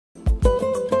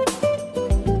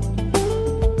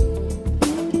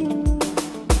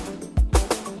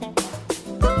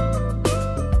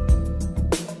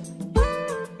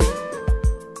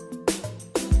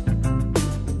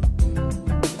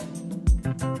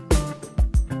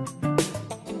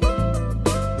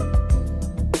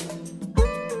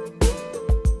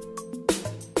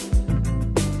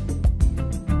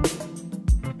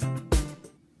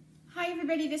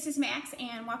is Max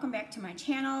and welcome back to my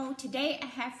channel. Today I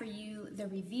have for you the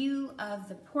review of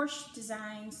the Porsche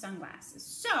Design sunglasses.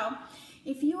 So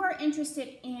if you are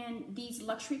interested in these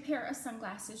luxury pair of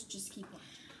sunglasses, just keep watching.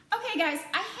 Okay guys,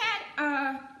 I had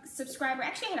a subscriber,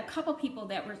 actually I had a couple people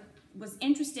that was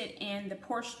interested in the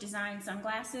Porsche Design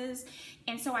sunglasses,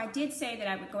 and so I did say that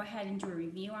I would go ahead and do a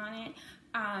review on it.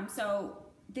 So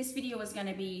this video is going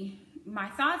to be my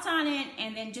thoughts on it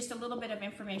and then just a little bit of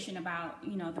information about,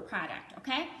 you know, the product,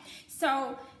 okay?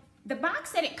 So the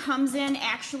box that it comes in,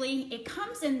 actually, it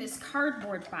comes in this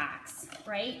cardboard box,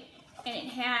 right? And it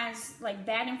has like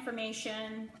that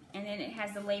information, and then it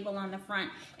has the label on the front.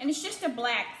 And it's just a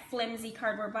black flimsy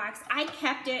cardboard box. I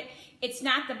kept it. It's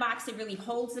not the box that really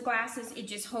holds the glasses. It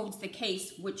just holds the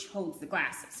case which holds the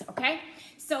glasses, okay?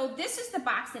 So this is the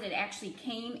box that it actually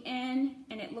came in,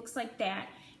 and it looks like that.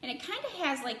 And it kind of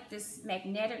has like this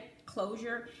magnetic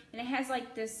closure, and it has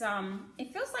like this,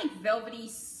 it feels like velvety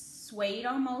suede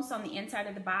almost on the inside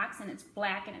of the box, and it's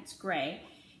black and it's gray,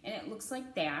 and it looks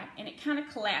like that, and it kind of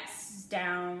collapses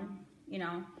down, you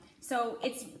know. So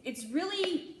it's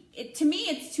really, to me,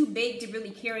 it's too big to really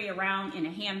carry around in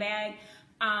a handbag.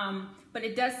 But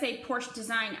it does say Porsche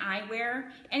Design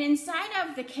eyewear, and inside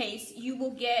of the case you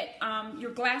will get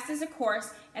your glasses, of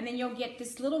course, and then you'll get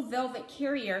this little velvet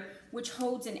carrier which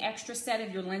holds an extra set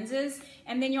of your lenses,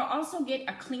 and then you'll also get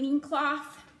a cleaning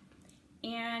cloth,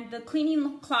 and the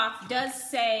cleaning cloth does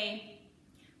say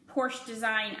Porsche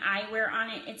Design eyewear on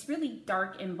it. It's really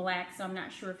dark and black, so I'm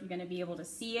not sure if you're going to be able to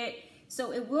see it.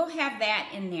 So it will have that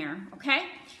in there, okay?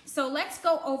 So let's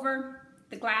go over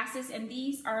the glasses, and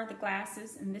these are the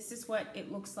glasses, and this is what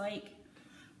it looks like.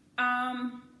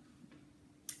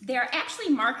 They're actually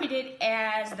marketed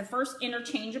as the first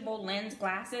interchangeable lens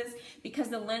glasses because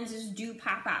the lenses do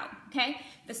pop out, okay?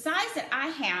 The size that I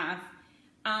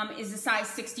have is a size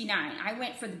 69. I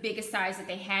went for the biggest size that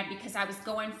they had because I was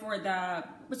going for the,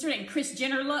 what's her name, Kris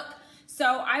Jenner look.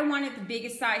 So I wanted the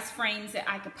biggest size frames that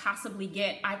I could possibly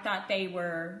get. I thought they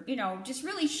were, you know, just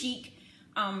really chic.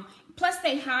 Plus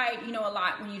they hide, you know, a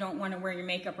lot when you don't want to wear your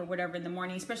makeup or whatever in the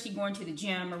morning, especially going to the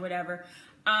gym or whatever.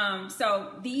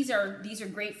 So these are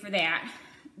great for that.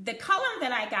 The color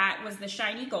that I got was the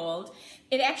shiny gold.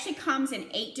 It actually comes in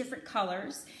 8 different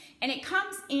colors, and it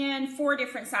comes in 4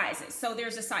 different sizes. So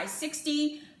there's a size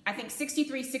 60, I think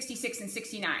 63, 66, and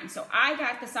 69. So I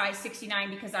got the size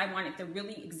 69 because I wanted the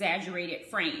really exaggerated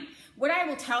frame. What I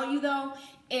will tell you though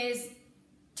is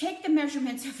take the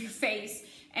measurements of your face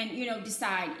and, you know,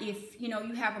 decide if, you know,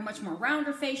 you have a much more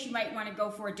rounder face, you might want to go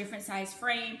for a different size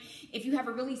frame. If you have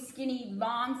a really skinny,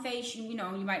 long face, you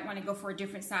know, you might want to go for a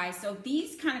different size. So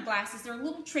these kind of glasses, they're a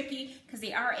little tricky because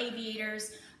they are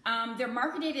aviators. They're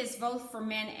marketed as both for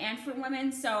men and for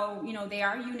women, so, you know, they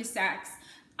are unisex.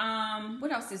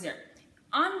 What else is there?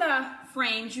 On the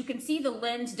frames, you can see the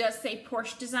lens does say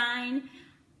Porsche Design.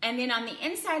 And then on the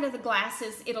inside of the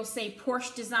glasses, it'll say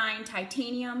Porsche Design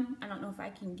Titanium. I don't know if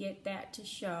I can get that to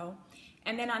show.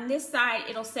 And then on this side,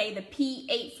 it'll say the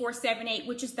P8478,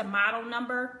 which is the model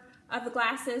number of the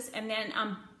glasses. And then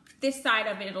on this side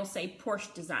of it, it'll say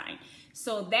Porsche Design.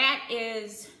 So that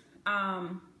is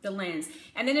the lens.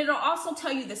 And then it'll also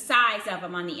tell you the size of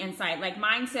them on the inside. Like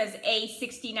mine says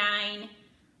A69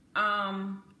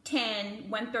 10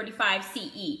 135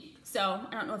 CE. So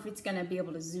I don't know if it's going to be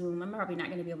able to zoom. I'm probably not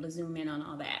going to be able to zoom in on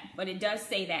all that, but it does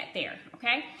say that there,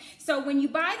 okay? So when you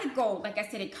buy the gold, like I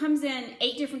said, it comes in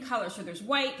 8 different colors. So there's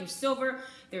white, there's silver,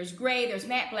 there's gray, there's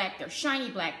matte black, there's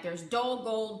shiny black, there's dull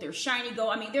gold, there's shiny gold.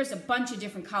 I mean, there's a bunch of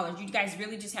different colors. You guys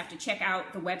really just have to check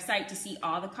out the website to see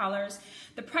all the colors.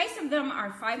 The price of them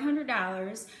are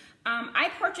 $500.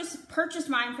 I purchased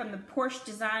mine from the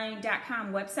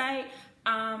PorscheDesign.com website.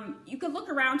 You could look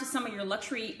around to some of your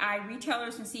luxury eye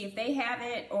retailers and see if they have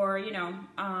it, or, you know,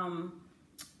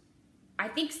 I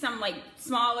think some like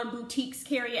smaller boutiques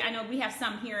carry it. I know we have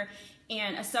some here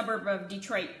in a suburb of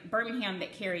Detroit, Birmingham,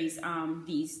 that carries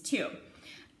these too.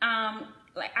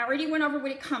 Like I already went over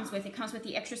what it comes with. It comes with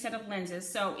the extra set of lenses.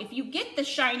 So if you get the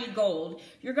shiny gold,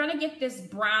 you're going to get this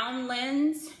brown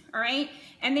lens, all right?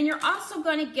 And then you're also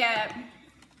going to get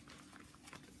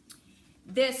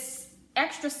this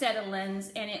extra set of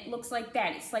lens, and it looks like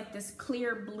that. It's like this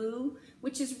clear blue,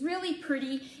 which is really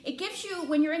pretty. It gives you,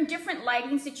 when you're in different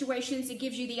lighting situations, it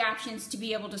gives you the options to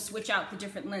be able to switch out the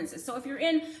different lenses. So if you're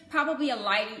in probably a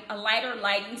lighter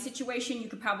lighting situation, you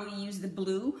could probably use the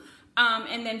blue.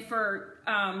 And then for,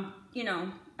 you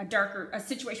know, a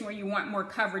situation where you want more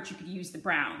coverage, you could use the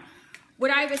brown.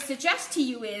 What I would suggest to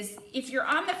you is, if you're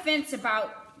on the fence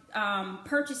about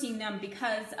purchasing them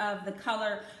because of the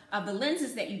color of the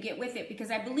lenses that you get with it,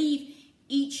 because I believe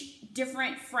each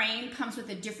different frame comes with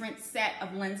a different set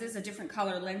of lenses, a different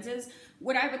color lenses.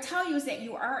 What I would tell you is that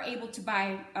you are able to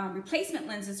buy replacement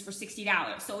lenses for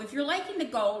 $60. So if you're liking the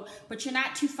gold, but you're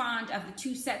not too fond of the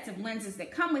 2 sets of lenses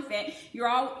that come with it,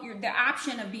 the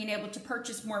option of being able to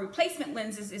purchase more replacement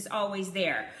lenses is always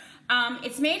there.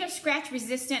 It's made of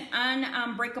scratch-resistant,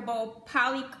 unbreakable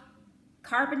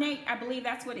polycarbonate. I believe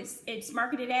that's what it's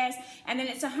marketed as. And then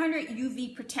it's 100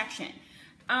 UV protection.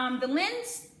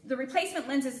 The replacement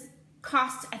lenses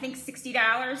cost, I think,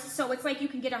 $60. So it's like you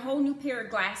can get a whole new pair of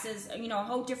glasses, you know, a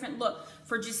whole different look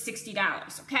for just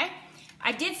 $60, okay?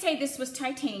 I did say this was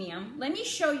titanium. Let me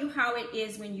show you how it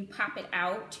is when you pop it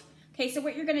out. Okay, so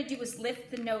what you're gonna do is lift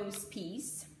the nose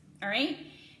piece, all right?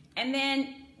 And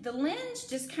then the lens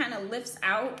just kind of lifts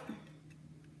out.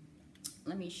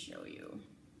 Let me show you.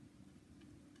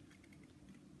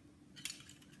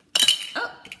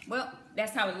 Oh, well,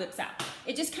 that's how it lifts out.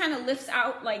 It just kind of lifts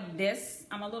out like this.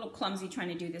 I'm a little clumsy trying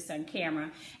to do this on camera.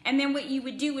 And then what you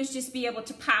would do is just be able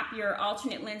to pop your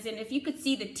alternate lens in. If you could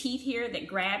see the teeth here that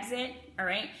grabs it, all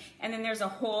right? And then there's a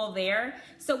hole there.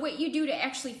 So what you do to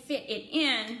actually fit it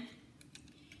in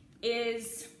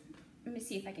is, let me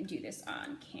see if I can do this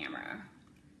on camera.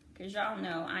 Because y'all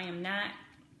know I am not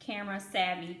camera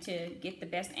savvy to get the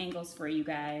best angles for you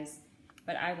guys,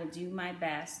 but I will do my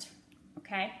best,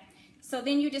 okay? So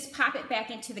then you just pop it back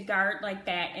into the guard like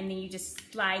that, and then you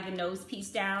just slide the nose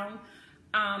piece down,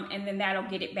 and then that'll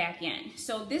get it back in.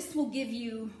 So this will give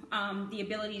you the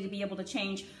ability to be able to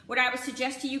change. What I would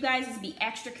suggest to you guys is be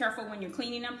extra careful when you're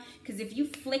cleaning them, because if you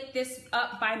flick this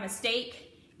up by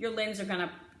mistake, your lens are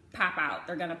gonna pop out.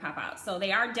 They're gonna pop out. So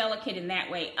they are delicate in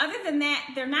that way. Other than that,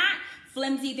 they're not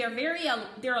flimsy.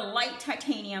 They're a light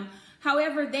titanium.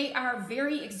 However, they are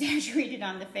very exaggerated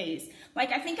on the face. Like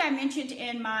I think I mentioned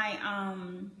in my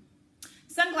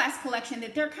sunglass collection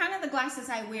that they're kind of the glasses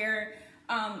I wear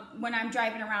when I'm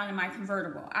driving around in my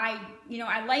convertible. I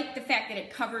like the fact that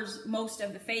it covers most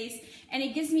of the face, and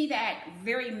it gives me that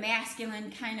very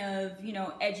masculine kind of,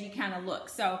 edgy kind of look.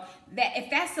 So that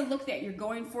if that's the look that you're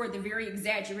going for, the very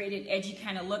exaggerated, edgy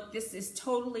kind of look, this is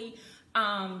totally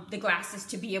the glasses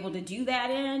to be able to do that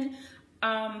in.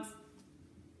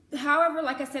 However,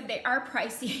 like I said, they are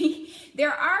pricey.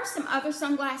 There are some other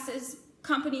sunglasses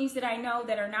companies that I know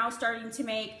that are now starting to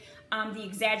make the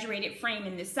exaggerated frame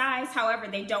in this size. However,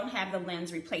 they don't have the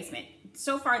lens replacement.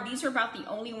 So far, these are about the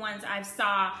only ones I've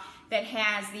saw that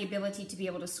has the ability to be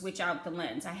able to switch out the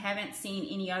lens. I haven't seen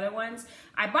any other ones.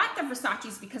 I bought the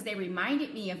Versace's because they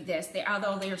reminded me of this,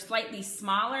 although they're slightly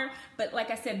smaller, but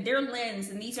like I said, their lens,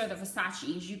 and these are the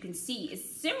Versace, as you can see, is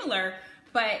similar,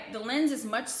 but the lens is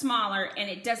much smaller and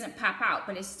it doesn't pop out,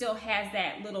 but it still has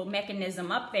that little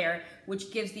mechanism up there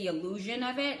which gives the illusion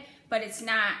of it, but it's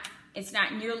not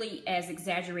nearly as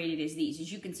exaggerated as these.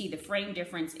 As you can see, the frame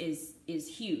difference is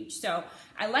huge. So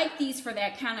I like these for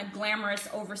that kind of glamorous,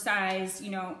 oversized,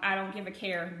 I don't give a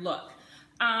care look.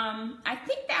 I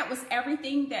think that was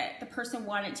everything that the person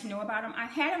wanted to know about them.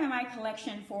 I've had them in my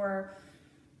collection for,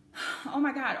 oh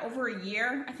my God, over a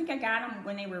year. I think I got them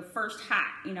when they were first hot.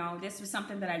 This was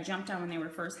something that I jumped on when they were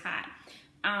first hot.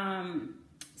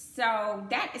 So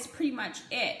that is pretty much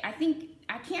it.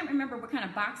 I can't remember what kind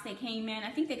of box they came in.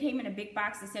 I think they came in a big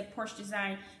box that said Porsche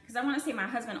Design, because I want to say my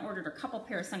husband ordered a couple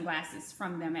pair of sunglasses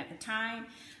from them at the time.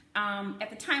 At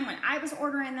the time when I was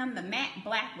ordering them, the matte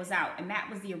black was out, and that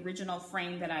was the original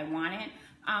frame that I wanted.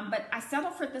 But I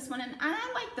settled for this one, and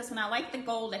I like this one. I like the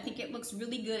gold. I think it looks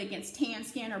really good against tan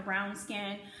skin or brown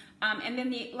skin. And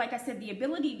then, like I said, the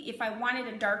ability, if I wanted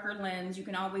a darker lens, you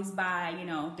can always buy,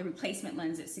 the replacement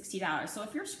lens at $60. So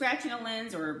if you're scratching a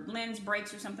lens or lens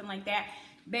breaks or something like that,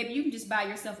 baby, you can just buy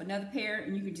yourself another pair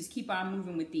and you can just keep on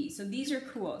moving with these. So these are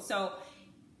cool. So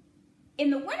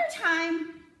in the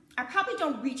wintertime, I probably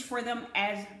don't reach for them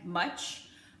as much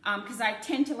because I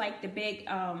tend to like the big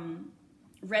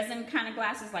resin kind of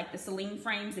glasses, like the Celine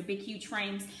frames, the big huge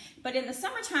frames. But in the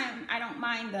summertime, I don't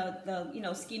mind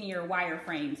the skinnier wire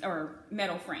frames or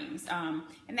metal frames.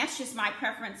 And that's just my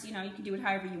preference. You can do it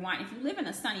however you want. If you live in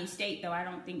a sunny state, though, I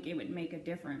don't think it would make a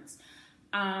difference.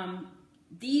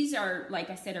 These are, like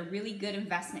I said, a really good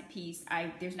investment piece.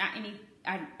 There's not any,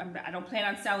 I don't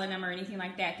plan on selling them or anything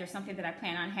like that. There's something that I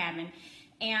plan on having.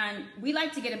 And we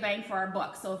like to get a bang for our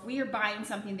buck. So if we are buying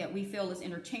something that we feel is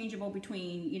interchangeable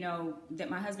between,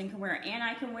 that my husband can wear and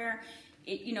I can wear,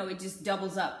 it just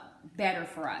doubles up better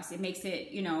for us. It makes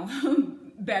it,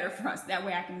 better for us. That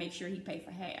way I can make sure he pays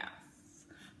for half.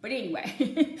 But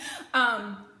anyway,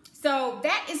 so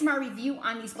that is my review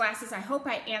on these glasses. I hope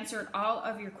I answered all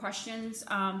of your questions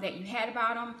that you had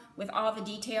about them with all the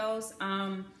details.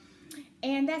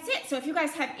 And that's it. So if you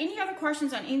guys have any other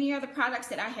questions on any other products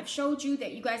that I have showed you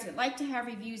that you guys would like to have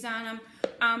reviews on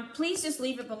them, please just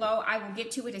leave it below. I will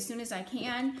get to it as soon as I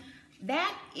can.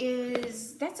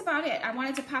 That's about it. I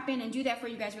wanted to pop in and do that for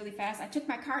you guys really fast. I took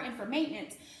my car in for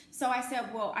maintenance. So I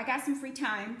said, well, I got some free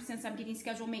time since I'm getting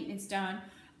scheduled maintenance done.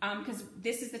 Because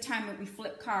this is the time that we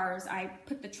flip cars. I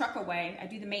put the truck away, I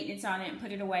do the maintenance on it and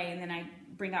put it away, and then I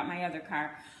bring out my other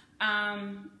car.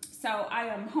 So I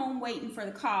am home waiting for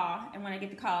the call, and when I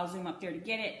get the call, I'll zoom up there to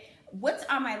get it. What's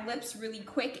on my lips really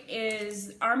quick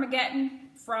is Armageddon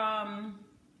from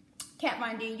Kat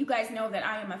Von D. You guys know that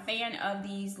I am a fan of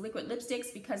these liquid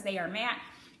lipsticks because they are matte,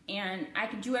 and I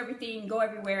can do everything, go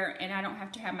everywhere, and I don't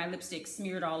have to have my lipstick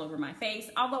smeared all over my face.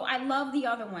 Although I love the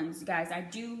other ones, guys. I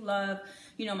do love,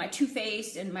 you know, my Too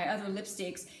Faced and my other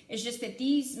lipsticks. It's just that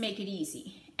these make it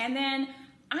easy. And then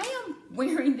I am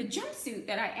wearing the jumpsuit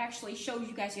that I actually showed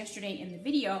you guys yesterday in the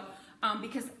video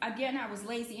because, again, I was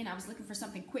lazy and I was looking for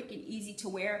something quick and easy to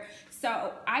wear.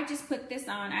 So I just put this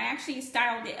on. I actually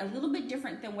styled it a little bit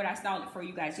different than what I styled it for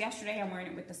you guys yesterday. I'm wearing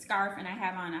it with the scarf, and I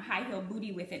have on a high heel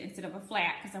booty with it instead of a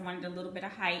flat because I wanted a little bit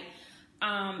of height.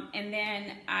 And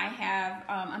then I have,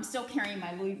 I'm still carrying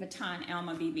my Louis Vuitton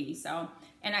Alma BB. So,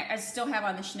 and I still have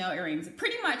on the Chanel earrings.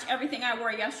 Pretty much everything I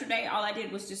wore yesterday, all I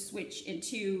did was just switch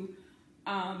into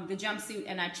the jumpsuit,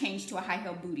 and I changed to a high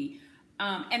heel booty.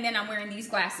 And then I'm wearing these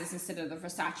glasses instead of the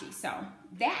Versace. So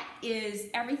that is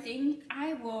everything.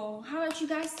 I will holler at you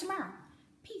guys tomorrow.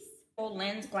 Peace.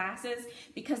 Lens glasses,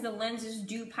 because the lenses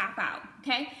do pop out,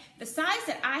 okay? The size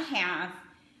that I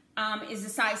have is the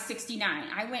size 69.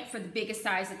 I went for the biggest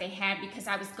size that they had because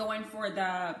I was going for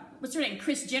the, what's her name,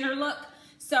 Kris Jenner look.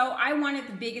 So I wanted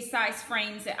the biggest size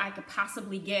frames that I could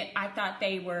possibly get. I thought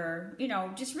they were, you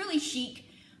know, just really chic.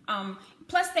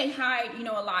 Plus they hide, you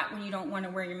know, a lot when you don't want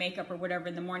to wear your makeup or whatever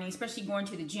in the morning, especially going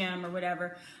to the gym or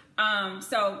whatever.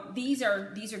 So these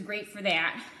are great for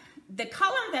that. The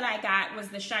color that I got was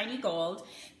the shiny gold.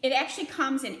 It actually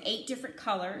comes in 8 different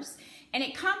colors, and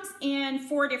it comes in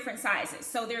 4 different sizes.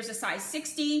 So there's a size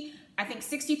 60, I think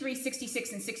 63,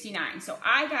 66, and 69. So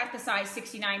I got the size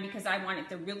 69 because I wanted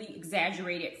the really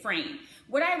exaggerated frame.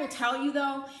 What I will tell you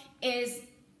though is,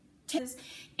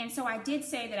 and so I did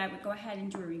say that I would go ahead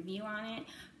and do a review on it.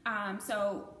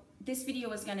 So this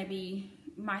video is going to be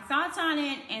my thoughts on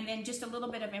it, and then just a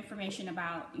little bit of information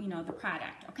about, you know, the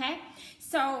product, okay?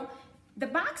 So the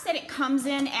box that it comes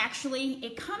in, actually,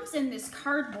 it comes in this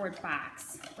cardboard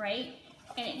box, right?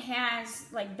 And it has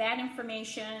like that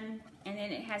information, and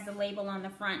then it has the label on the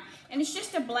front. And it's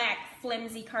just a black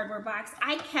flimsy cardboard box.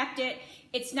 I kept it.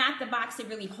 It's not the box that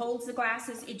really holds the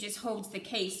glasses. It just holds the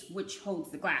case, which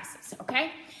holds the glasses,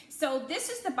 okay? So this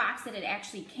is the box that it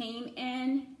actually came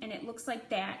in, and it looks like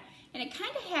that. And it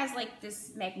kind of has like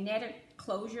this magnetic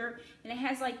closure, and it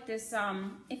has like this,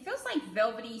 it feels like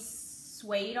velvety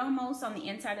suede almost on the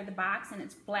inside of the box, and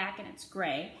it's black and it's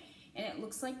gray, and it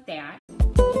looks like that.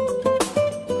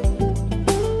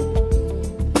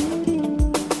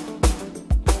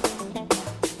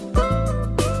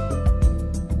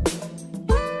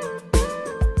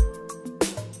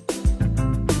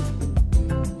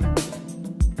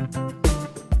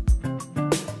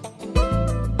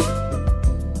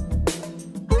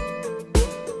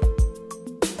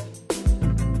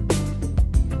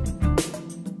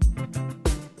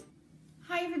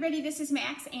 This is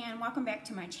Max, and welcome back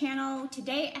to my channel.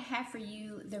 Today I have for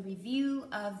you the review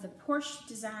of the Porsche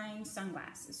Design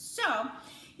sunglasses. So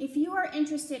if you are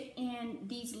interested in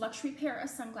these luxury pair of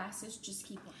sunglasses, just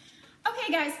keep watching.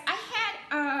 Okay guys, I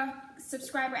had a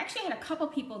subscriber, actually I had a couple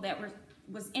people that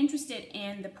was interested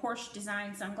in the Porsche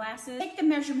Design sunglasses. Take the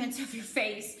measurements of your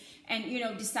face and, you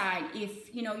know, decide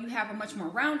if, you know, you have a much more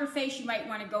rounder face, you might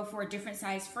want to go for a different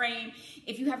size frame.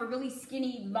 If you have a really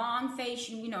skinny, long face,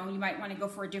 you know, you might want to go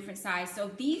for a different size.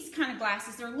 So these kind of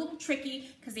glasses, they're a little tricky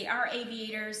because they are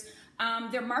aviators.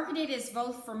 They're marketed as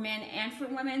both for men and for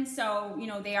women, so, you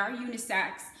know, they are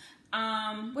unisex.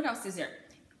 What else is there?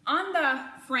 On the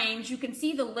frames, you can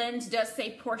see the lens does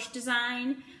say Porsche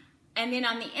Design. And then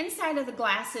on the inside of the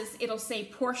glasses, it'll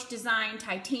say Porsche Design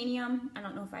Titanium. I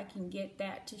don't know if I can get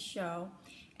that to show.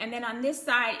 And then on this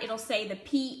side, it'll say the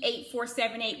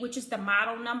P8478, which is the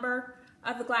model number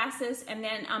of the glasses. And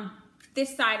then on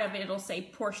this side of it, it'll say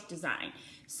Porsche Design.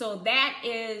 So that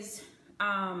is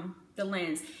the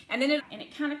lens. And then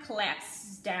it kind of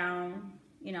collapses down,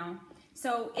 you know.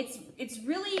 So it's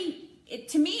really,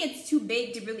 to me, it's too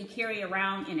big to really carry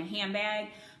around in a handbag.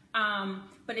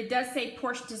 but it does say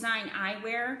Porsche Design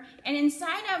eyewear. And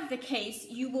inside of the case,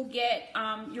 you will get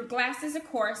your glasses, of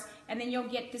course, and then you'll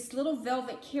get this little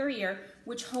velvet carrier,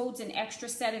 which holds an extra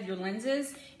set of your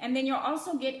lenses. And then you'll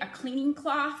also get a cleaning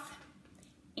cloth.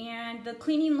 And the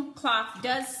cleaning cloth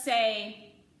does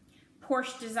say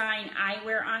Porsche Design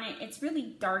eyewear on it. It's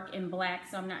really dark and black,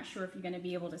 so I'm not sure if you're going to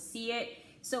be able to see it.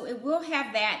 So it will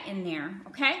have that in there,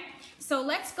 okay? So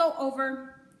let's go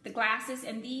over the glasses,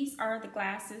 and these are the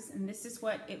glasses, and this is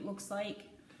what it looks like.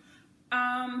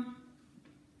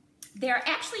 They're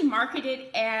actually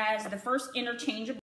marketed as the first interchangeable